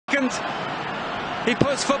second. He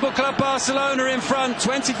puts Football Club Barcelona in front.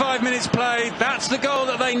 25 minutes played. That's the goal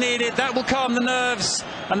that they needed. That will calm the nerves.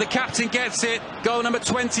 And the captain gets it. Goal number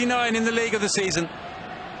 29 in the league of the season.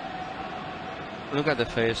 Look at the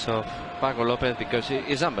face of Paco Lopez, because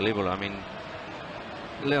it's unbelievable. I mean,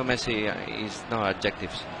 Leo Messi is no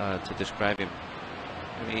adjectives to describe him.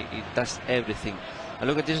 I mean, he does everything. And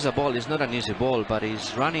look at this, is a ball. It's not an easy ball, but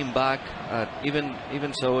he's running back.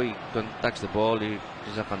 Even so, he contacts the ball.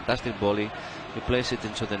 He's a fantastic volley. He plays it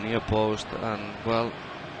into the near post, and well,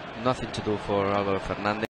 nothing to do for Álvaro Fernández.